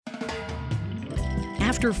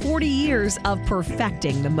After 40 years of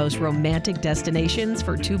perfecting the most romantic destinations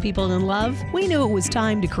for two people in love, we knew it was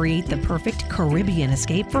time to create the perfect Caribbean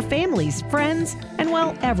escape for families, friends, and,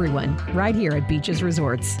 well, everyone, right here at Beaches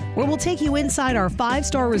Resorts, where we'll take you inside our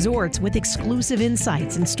 5-star resorts with exclusive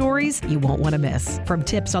insights and stories you won't want to miss. From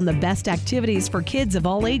tips on the best activities for kids of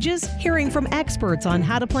all ages, hearing from experts on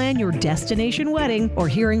how to plan your destination wedding, or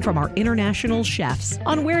hearing from our international chefs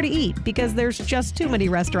on where to eat because there's just too many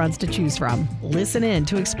restaurants to choose from. Listen in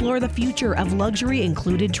to explore the future of luxury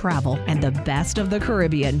included travel and the best of the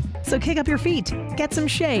Caribbean. So kick up your feet, get some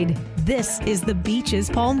shade. This is the Beaches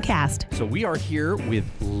Palmcast. So we are here with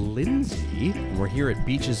Lindsay. We're here at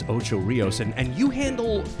Beaches Ocho Rios, and you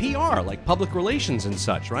handle PR, like public relations and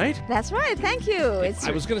such, right? That's right. Thank you.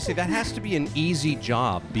 I was going to say that has to be an easy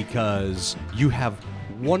job because you have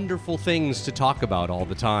wonderful things to talk about all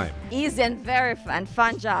the time. Easy and very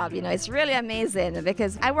fun job. You know, it's really amazing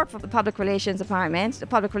because I work for the public relations department,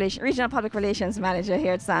 regional public relations manager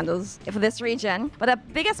here at Sandals for this region. But the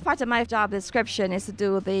biggest part of my job description is to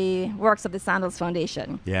do the works of the Sandals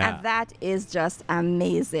Foundation. Yeah. And that is just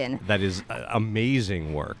amazing. That is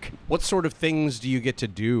amazing work. What sort of things do you get to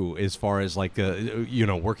do as far as like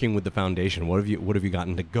working with the foundation? What have you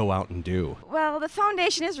gotten to go out and do? Well, the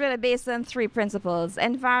foundation is really based on 3 principles: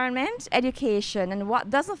 environment, education, and what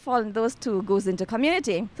doesn't fall in those 2 goes into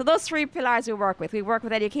community. So those 3 pillars we work with. We work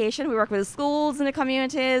with education, we work with schools in the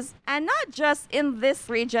communities, and not just in this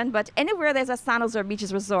region, but anywhere there's a Sandals or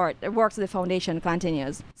Beaches resort, the work of the foundation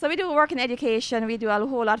continues. So we do work in education, we do a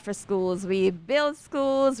whole lot for schools. We build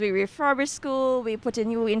schools, we refurbish schools, we put in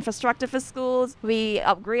new infrastructure for schools, we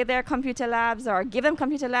upgrade their computer labs or give them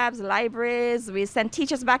computer labs, libraries, we send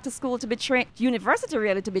teachers back to school to be trained, university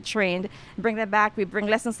really to be trained, bring them back, we bring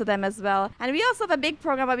lessons to them as well. And we also have a big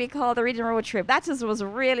program that we call the Reading Road Trip. That was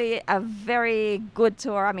really a very good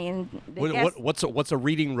tour. I mean, what's a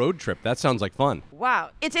reading road trip? That sounds like fun. Wow,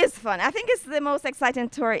 it is fun. I think it's the most exciting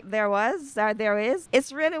tour there is.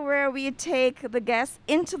 It's really where we take the guests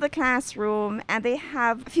into the classroom and they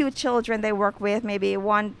have a few children they work with, maybe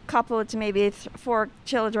 1 couple to maybe 4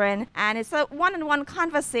 children. And it's a one-on-one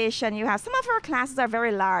conversation you have. Some of our classes are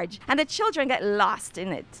very large and the children get lost in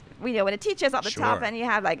it. When the teacher's up the top and you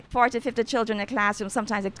have like 40, 50 children in a classroom,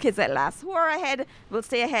 sometimes the kids get lost. Who are ahead will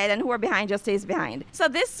stay ahead and who are behind just stays behind. So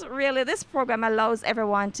this program allows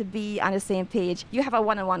everyone to be on the same page. You have a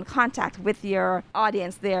one-on-one contact with your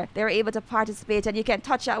audience there. They're able to participate and you can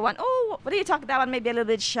touch that one. Oh, what are you talking? That one may be a little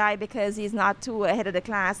bit shy because he's not too ahead of the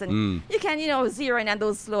class. And you can, zero in on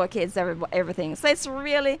those slower kids, everything. So it's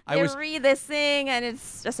really, read, they sing, and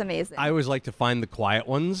it's just amazing. I always like to find the quiet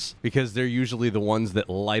ones because they're usually the ones that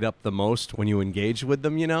light up the most when you engage with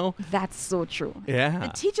them, That's so true. Yeah. The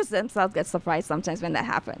teachers themselves get surprised sometimes when that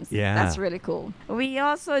happens. Yeah. That's really cool. We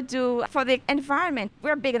also do, for the environment,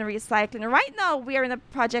 we're big in recycling. Right now, we're in a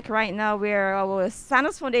project where our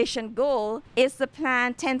Sandals Foundation goal is to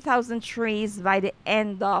plant 10,000 trees by the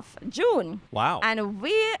end of June. Wow. And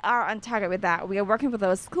we are on target with that. We are working with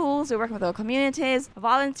our schools, we're working with our communities.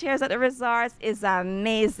 Volunteers at the resorts is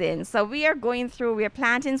amazing. So we are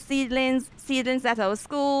planting seedlings at our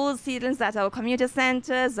schools, seedlings at our community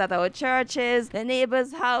centers, at our churches, the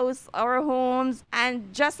neighbor's house, our homes,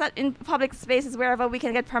 and just in public spaces wherever we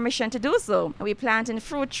can get permission to do so. We plant in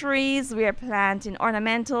fruit trees, we are planting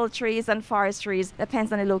ornamental trees and forest trees,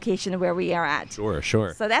 depends on the location where we are at.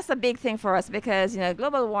 Sure. So that's a big thing for us because,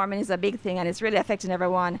 global warming is a big thing and it's really affecting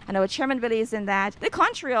everyone. And our chairman believes in that. The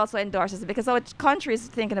country also endorses it because our country is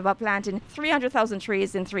thinking about planting 300,000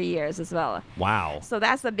 trees in 3 years as well. Wow. So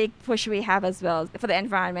that's a big push we have as well for the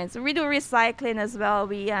environment. So we do recycling as well.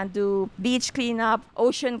 We do beach cleanup,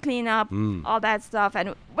 ocean cleanup, all that stuff.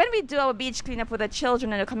 And when we do our beach cleanup with the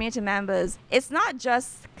children and the community members, it's not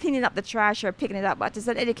just cleaning up the trash or picking it up, but it's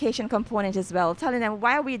an education component as well, telling them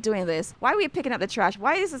why are we doing this? Why are we picking up the trash?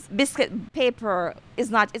 Why is this biscuit paper is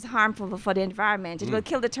harmful for the environment? It will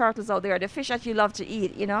kill the turtles out there, the fish that you love to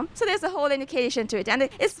eat, So there's a whole education to it. And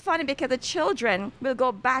it's funny because the children will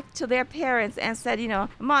go back to their parents and said,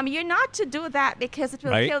 Mom, you're not to do that because it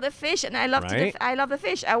will kill the fish and I love the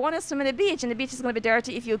fish. I want to swim in the beach and the beach is going to be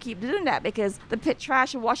dirty if you keep doing that because the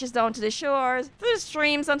trash washes down to the shores, through the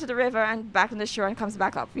streams, onto the river and back on the shore and comes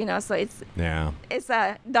back up, So it's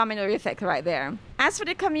a domino effect right there. As for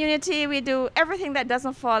the community, we do everything that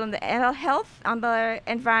doesn't fall on the health, on the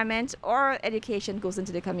environment, or education goes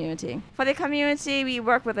into the community. For the community, we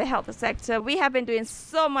work with the health sector. We have been doing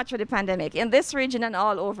so much for the pandemic in this region and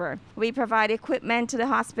all over. We provide equipment to the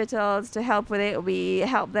hospitals to help with it. We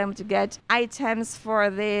help them to get items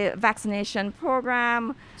for the vaccination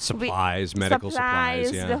program. Supplies, medical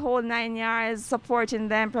supplies, yeah. The whole 9 yards, supporting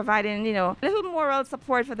them, providing, little moral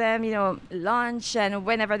support for them, lunch and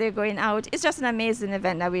whenever they're going out. It's just an amazing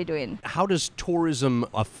event that we're doing. How does tourism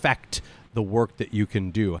affect the work that you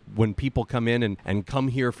can do? When people come in and come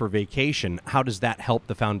here for vacation, how does that help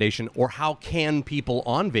the foundation, or how can people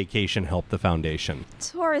on vacation help the foundation?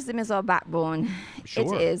 Tourism is our backbone.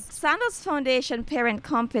 Sure. It is. Sandals Foundation parent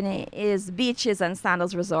company is Beaches and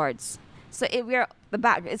Sandals Resorts. So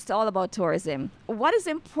it's all about tourism. What is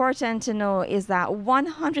important to know is that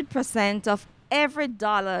 100% of every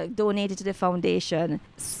dollar donated to the foundation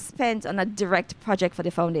spent on a direct project for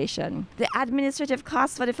the foundation. The administrative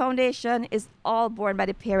cost for the foundation is all borne by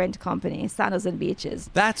the parent company, Sandals and Beaches.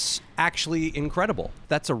 That's actually incredible.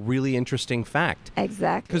 That's a really interesting fact.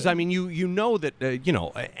 Exactly. Because you know that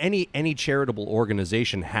any charitable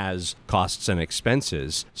organization has costs and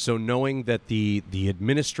expenses. So knowing that the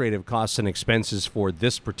administrative costs and expenses for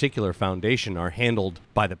this particular foundation are handled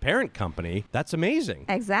by the parent company, that's amazing.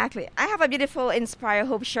 Exactly. I have a beautiful Inspire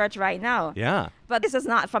Hope shirt right now. Yeah. But this is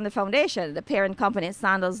not from the foundation. The parent company,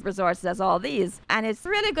 Sandals Resorts, does all these. And it's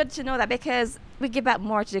really good to know that because we give back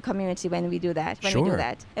more to the community when we do that. Sure. We do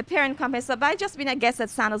that. A parent company. So by just being a guest at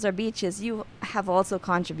Sandals or Beaches, you have also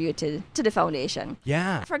contributed to the foundation.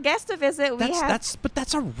 Yeah. For guests to visit,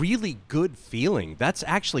 that's a really good feeling. That's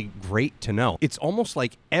actually great to know. It's almost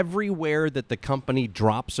like everywhere that the company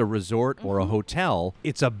drops a resort or a hotel,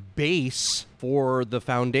 it's a base for the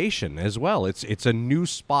foundation as well. It's a new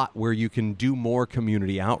spot where you can do more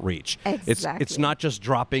community outreach. Exactly. It's not just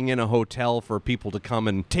dropping in a hotel for people to come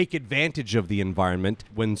and take advantage of the environment.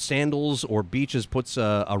 When Sandals or Beaches puts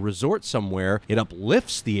a resort somewhere, it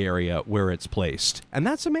uplifts the area where it's placed. And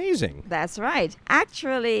that's amazing. That's right.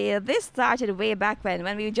 Actually, this started way back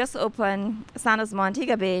when we just opened Sandals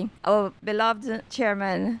Montego Bay. Our beloved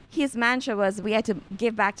chairman, his mantra was we had to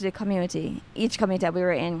give back to the community, each community that we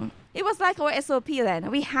were in. It was like our SOP then.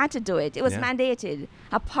 We had to do it. It was mandated,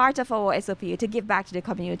 a part of our SOP to give back to the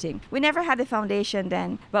community. We never had the foundation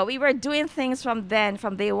then, but we were doing things from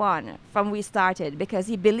day one, from we started, because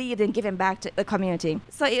he believed in giving back to the community.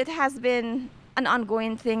 So it has been an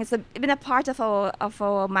ongoing thing. It's been a part of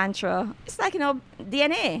our mantra. It's like,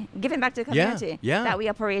 DNA, giving back to the community that we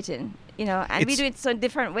operate in. And we do it so in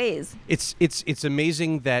different ways. It's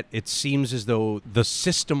amazing that it seems as though the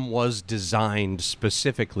system was designed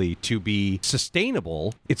specifically to be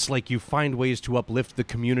sustainable. It's like you find ways to uplift the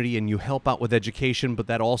community and you help out with education, but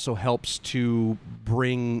that also helps to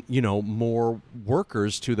bring, more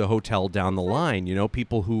workers to the hotel down the line.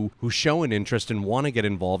 People who show an interest and want to get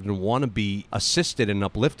involved and want to be assisted and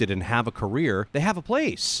uplifted and have a career. They have a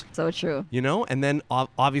place. So true. And then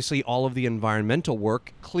obviously all of the environmental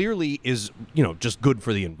work clearly is, just good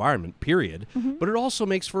for the environment, period. Mm-hmm. But it also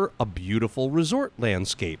makes for a beautiful resort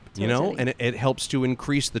landscape, Totally. and it helps to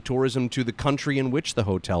increase the tourism to the country in which the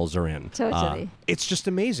hotels are in. Totally. It's just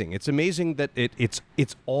amazing. It's amazing that it's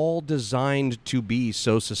all designed to be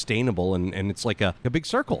so sustainable, and it's like a big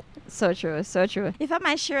circle. So true, so true. If I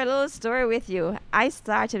might share a little story with you, I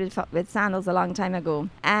started with Sandals a long time ago.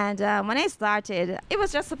 And when I started, it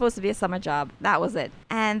was just supposed to be a summer job. That was it.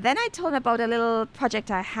 And then I told him about a little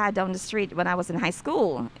project I had down the street when I was in high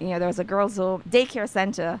school. There was a girls' daycare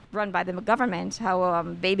center run by the government, how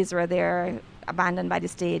babies were there, abandoned by the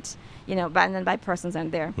state, abandoned by persons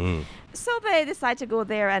and there. Mm. So they decided to go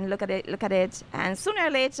there and look at it. And sooner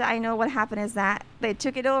or later, I know what happened is that they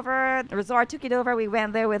took it over. The resort took it over. We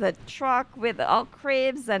went there with a truck with all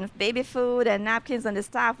cribs and baby food and napkins, and the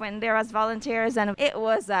staff went there as volunteers. And it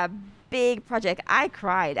was a big project. I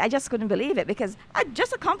cried. I just couldn't believe it because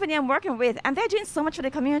just a company I'm working with, and they're doing so much for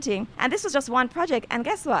the community. And this was just one project. And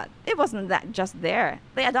guess what? It wasn't that just there.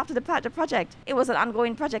 They adopted the project. It was an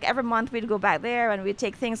ongoing project. Every month we'd go back there and we'd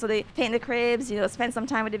take things. So they paint the cribs, spend some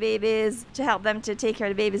time with the babies to help them to take care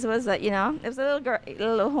of the babies. It was it was a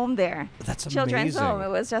little home there. That's Children's amazing. home. It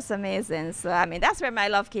was just amazing. So that's where my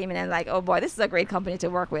love came in, and like, oh boy, this is a great company to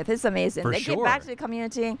work with. It's amazing. For they sure. give back to the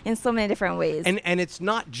community in so many different ways. And it's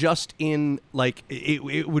not just in, like,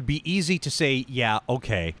 it would be easy to say, yeah,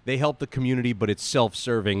 okay, they help the community, but it's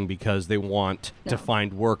self-serving because they want to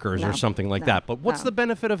find workers or something like that. But what's the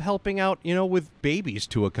benefit of helping out, with babies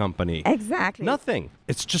to a company? Exactly. Nothing.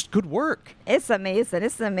 It's just good work. It's amazing.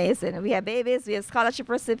 It's amazing. We have babies. We have scholarship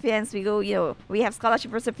recipients. We have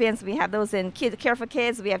scholarship recipients. We have those in Care for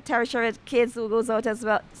Kids. We have tertiary kids who goes out as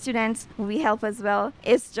well. Students who we help as well.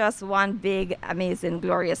 It's just one big, amazing,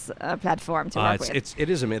 glorious platform to work with. It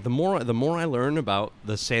is amazing. The more I learn about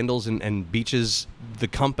the Sandals and Beaches, the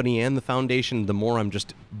company and the foundation, the more I'm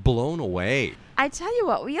just blown away. I tell you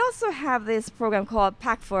what, we also have this program called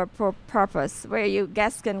Pack for Purpose, where you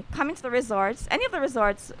guests can come into the resorts, any of the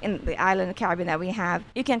resorts in the island, Caribbean that we have.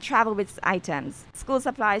 You can travel with items, school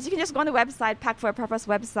supplies. You can just go on the website, Pack for Purpose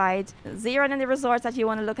website, zero in the resorts that you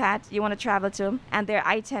want to look at, you want to travel to, and there are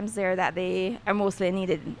items there that they are mostly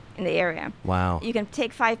needed in the area. Wow. You can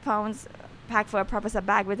take 5 pounds, Pack for a Purpose, a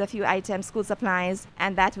bag with a few items, school supplies,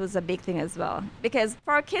 and that was a big thing as well. Because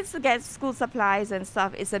for our kids to get school supplies and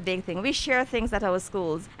stuff, it's a big thing. We share things at our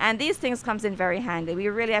schools, and these things comes in very handy. We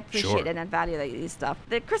really appreciate it and value these stuff.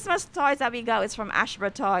 The Christmas toys that we got is from Ashborough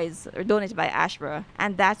Toys, or donated by Ashborough,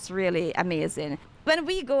 and that's really amazing. When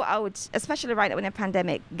we go out, especially right now in a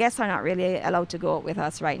pandemic, guests are not really allowed to go out with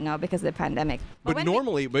us right now because of the pandemic. But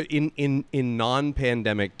normally, in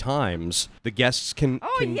non-pandemic times, the guests can go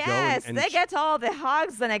and they get all the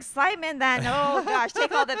hugs and excitement and, oh gosh,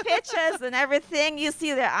 take all the pictures and everything. You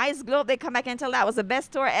see their eyes glow. They come back and tell that was the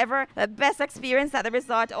best tour ever, the best experience at the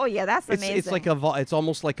resort. Oh yeah, that's amazing. It's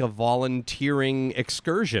almost like a volunteering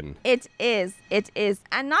excursion. It is,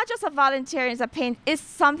 and not just a volunteering. It's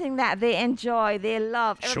something that they enjoy. They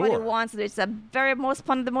love. Everybody wants to do it. It's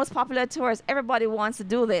one of the most popular tours. Everybody wants to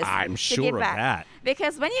do this. I'm sure of that.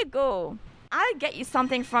 Because when you go, I'll get you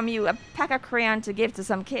something from you, a pack of crayon to give to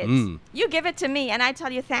some kids. You give it to me and I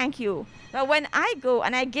tell you thank you. But when I go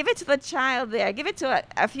and I give it to the child there, give it to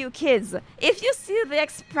a few kids, if you see the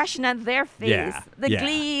expression on their face,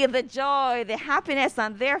 glee, the joy, the happiness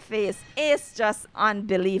on their face, it's just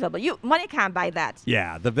unbelievable. Money can't buy that.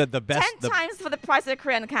 Yeah, the best. 10 times for the price of the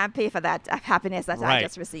crayon can't pay for that happiness that I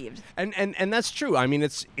just received. And that's true. I mean,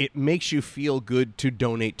 it makes you feel good to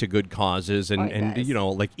donate to good causes, and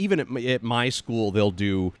like even at my school, they'll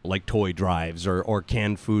do like toy drives or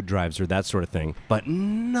canned food drives or that sort of thing. But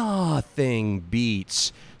nothing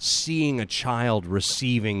beats seeing a child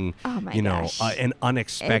receiving, an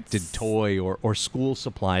unexpected toy or school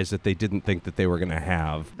supplies that they didn't think that they were going to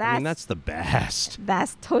have. That's the best.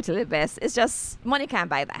 That's totally best. It's just money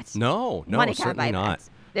can't buy that. No, money can't certainly buy not. That.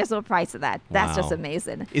 There's no price to that. That's just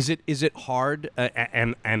amazing. Is it hard?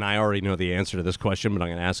 And I already know the answer to this question, but I'm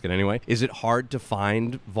going to ask it anyway. Is it hard to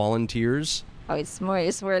find volunteers? Oh, it's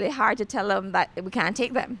really hard to tell them that we can't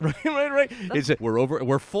take them. Right.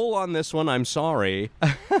 We're full on this one. I'm sorry.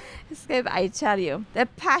 I tell you, the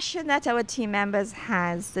passion that our team members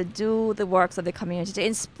has to do the works of the community, to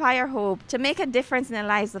inspire hope, to make a difference in the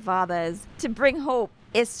lives of others, to bring hope.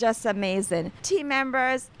 It's just amazing. Team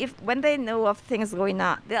members, when they know of things going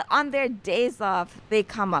on their days off, they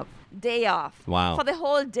come up. Day off. Wow. For the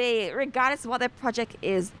whole day, regardless of what the project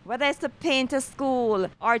is, whether it's to paint a school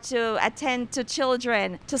or to attend to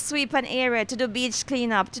children, to sweep an area, to do beach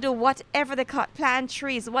cleanup, to do whatever plant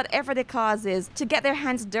trees, whatever the cause is, to get their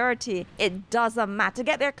hands dirty, it doesn't matter. To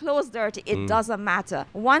get their clothes dirty, it doesn't matter.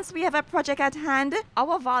 Once we have a project at hand,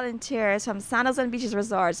 our volunteers from Sandals and Beaches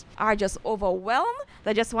Resorts are just overwhelmed.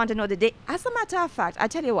 They just want to know the day. As a matter of fact, I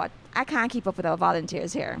tell you what, I can't keep up with our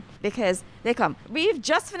volunteers here because they come. We've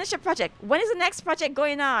just finished a project. When is the next project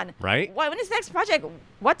going on? Right. When is the next project?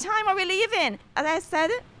 What time are we leaving? As I said,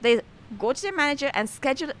 they go to their manager and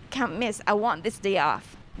schedule, can't miss, I want this day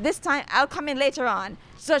off. This time, I'll come in later on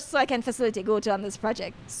just so I can facilitate on this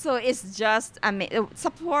project. So it's just amazing.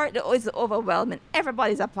 Support is overwhelming.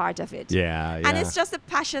 Everybody's a part of it. Yeah. And it's just a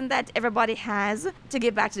passion that everybody has to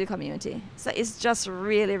give back to the community. So it's just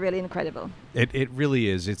really, really incredible. It really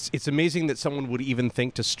is. It's amazing that someone would even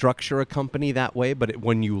think to structure a company that way, but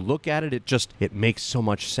when you look at it, it makes so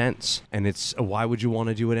much sense. And why would you want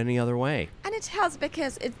to do it any other way? And it helps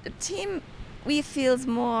because the team, feels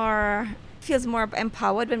more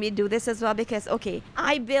empowered when we do this as well because,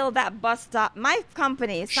 I build that bus stop. My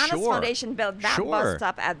company, Sandals Foundation, built that bus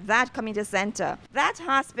stop at that community center. That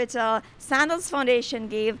hospital, Sandals Foundation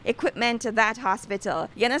gave equipment to that hospital.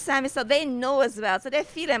 You understand me? So they know as well. So they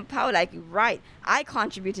feel empowered, like, right, I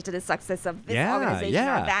contributed to the success of this organization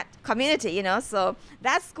or that community, So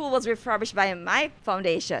that school was refurbished by my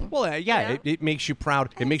foundation. Well, it makes you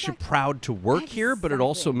proud. It makes you proud to work here, but it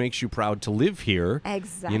also makes you proud to live here.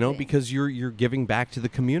 Exactly. Because you're giving back to the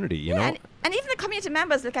community, And And even the community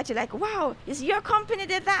members look at you like, wow, is your company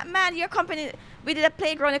did that, man? Your company, we did a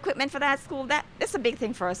playground equipment for that school. That's a big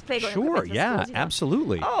thing for us, playground equipment for schools, you know?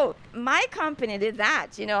 Absolutely. Oh, my company did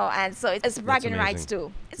that, you know, and so it's bragging rights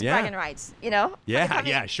too. It's bragging rights, you know?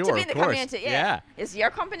 Yeah, sure, to be in the of course. community, It's your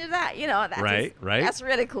company that, you know, right. That's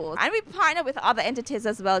really cool. And we partner with other entities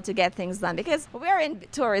as well to get things done because we're in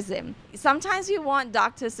tourism. Sometimes we want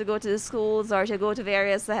doctors to go to the schools or to go to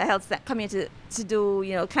various health community to do,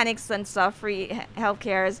 you know, clinics and stuff, free health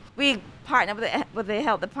cares. We partner with the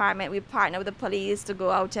health department. We partner with the police to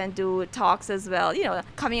go out and do talks as well. You know,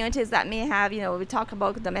 communities that may have, you know, we talk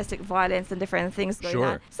about domestic violence and different things going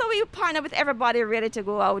on. So we partner with everybody really to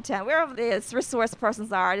go out and wherever the resource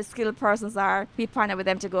persons are, the skilled persons are, we partner with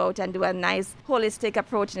them to go out and do a nice holistic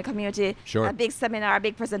approach in the community. A big seminar, a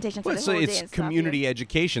big presentation for the whole day. So it's community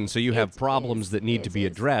education. So you have problems that need to be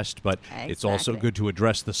addressed, but it's also good to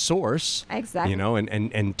address the source. Exactly. You know,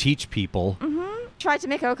 and teach people. Try to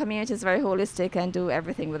make our communities very holistic and do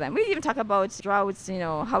everything with them. We even talk about droughts, you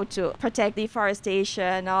know, how to protect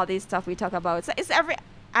deforestation, all these stuff we talk about. So it's every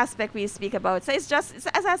aspect we speak about. So it's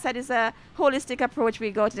as I said, it's a holistic approach.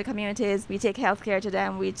 We go to the communities, we take healthcare to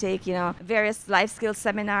them, we take, you know, various life skills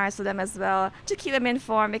seminars to them as well to keep them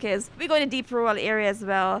informed because we go in deep rural areas as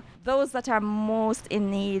well. Those that are most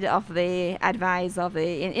in need of the advice, of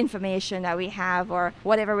the information that we have or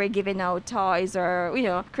whatever we're giving out, toys or, you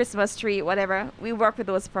know, Christmas tree, whatever, we work with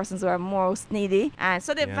those persons who are most needy. And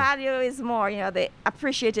so the value is more, you know, they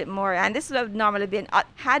appreciate it more. And this would have normally been,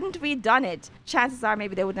 hadn't we done it, chances are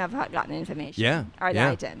maybe they wouldn't have gotten information or the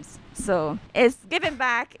items. So it's giving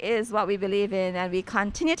back is what we believe in, and we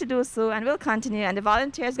continue to do so, and we'll continue. And the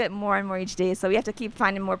volunteers get more and more each day, so we have to keep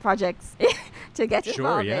finding more projects to get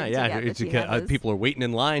involved in. People are waiting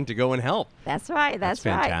in line to go and help. That's right. That's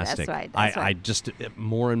fantastic. I just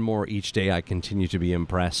more and more each day I continue to be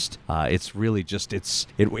impressed. It's really just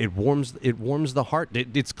it warms the heart.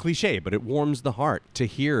 It's cliche, but it warms the heart to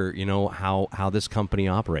hear, you know, how this company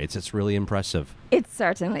operates. It's really impressive. It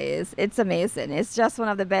certainly is. It's amazing. It's just one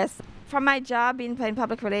of the best. From my job being in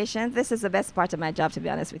public relations, this is the best part of my job, to be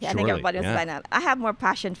honest with you. I think everybody will find out. I have more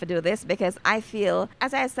passion to do this because I feel,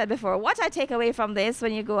 as I said before, what I take away from this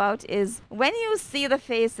when you go out is when you see the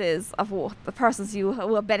faces of the persons who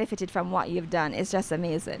have benefited from what you've done, it's just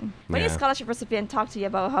amazing. When your scholarship recipient talk to you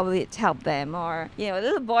about how it helped them, or, you know, a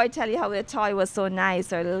little boy tell you how the toy was so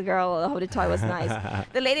nice, or a little girl how the toy was nice.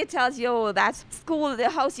 The lady tells you, oh, that school, the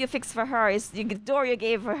house you fixed for her, the door you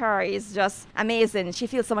gave for her is just amazing. She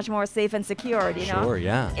feels so much more safe and secured, you know.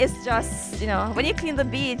 It's just, you know, when you clean the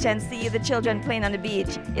beach and see the children playing on the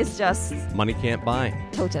beach, it's just money can't buy.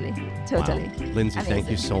 Totally. Wow. Lindsay, amazing. Thank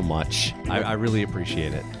you so much. I really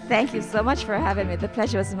appreciate it. Thank you so much for having me. The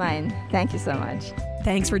pleasure was mine. Thank you so much.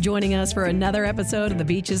 Thanks for joining us for another episode of the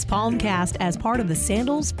Beaches Palmcast as part of the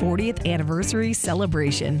Sandals 40th anniversary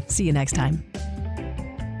celebration. See you next time.